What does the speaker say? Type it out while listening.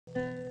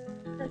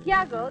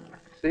Santiago.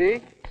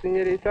 Si,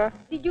 senorita?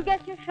 Did you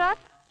get your shot?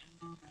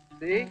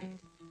 Si?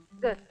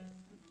 Good.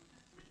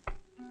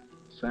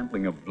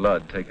 Sampling of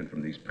blood taken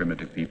from these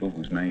primitive people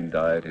whose main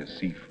diet is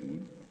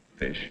seafood,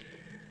 fish,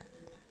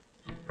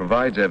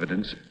 provides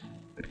evidence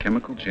that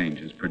chemical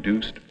changes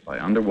produced by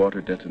underwater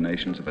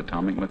detonations of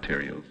atomic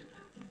materials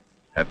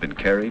have been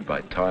carried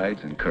by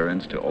tides and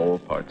currents to all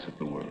parts of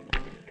the world.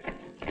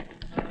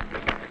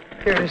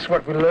 Here is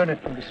what we learned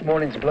from this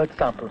morning's blood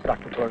samples,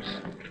 Dr.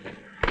 Torres.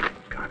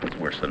 God, it's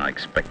worse than I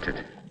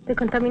expected. The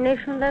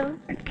contamination level?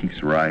 It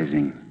keeps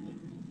rising.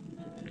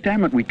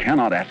 Damn it, we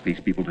cannot ask these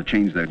people to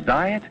change their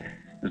diet.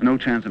 There's no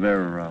chance of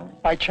error, Raoul.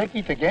 I check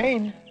it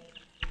again.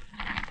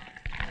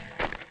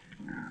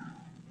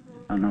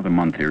 Another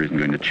month here isn't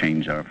going to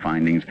change our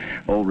findings.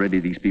 Already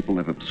these people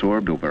have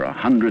absorbed over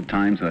 100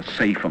 times the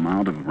safe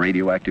amount of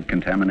radioactive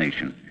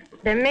contamination.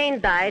 Their main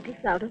diet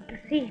is out of the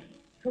sea.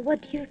 So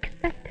what do you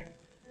expect?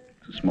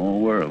 It's a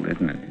small world,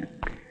 isn't it?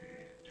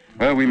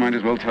 Well, we might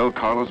as well tell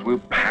Carlos we'll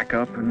pack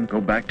up and go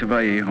back to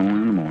Vallejo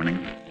in the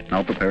morning.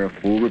 I'll prepare a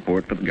full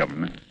report for the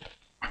government.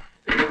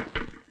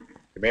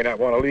 You may not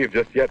want to leave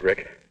just yet,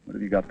 Rick. What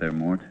have you got there,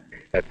 Mort?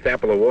 That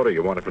sample of water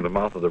you wanted from the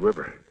mouth of the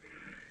river.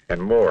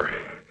 And more.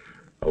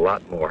 A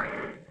lot more.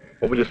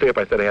 What would you say if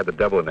I said I had the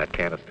devil in that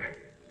canister?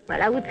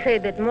 Well, I would say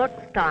that Mort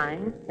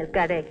Stein has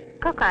got a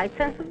cockeyed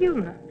sense of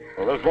humor.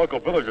 Well, those local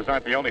villagers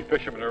aren't the only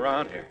fishermen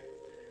around here.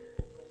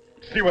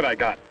 See what I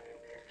got.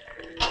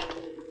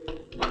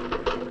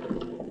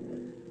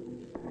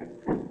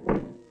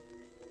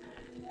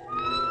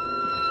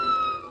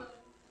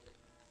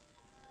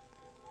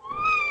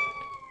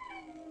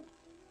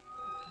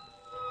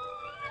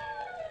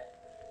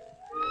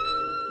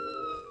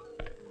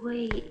 The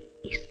way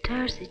he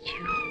stares at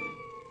you,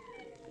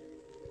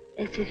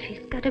 as if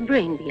he's got a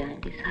brain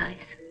behind his eyes.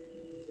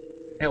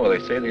 Yeah, well, they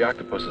say the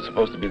octopus is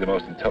supposed to be the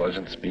most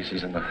intelligent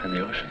species in the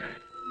ocean.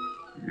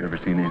 You ever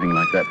seen anything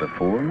like that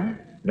before, Mort?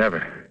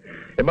 Never.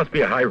 It must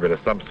be a hybrid of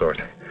some sort.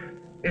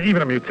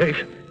 Even a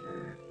mutation.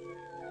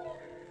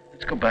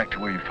 Let's go back to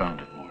where you found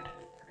it, Mort.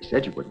 I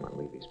said you wouldn't want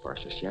to leave these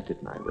parts just yet,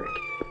 didn't I, Rick?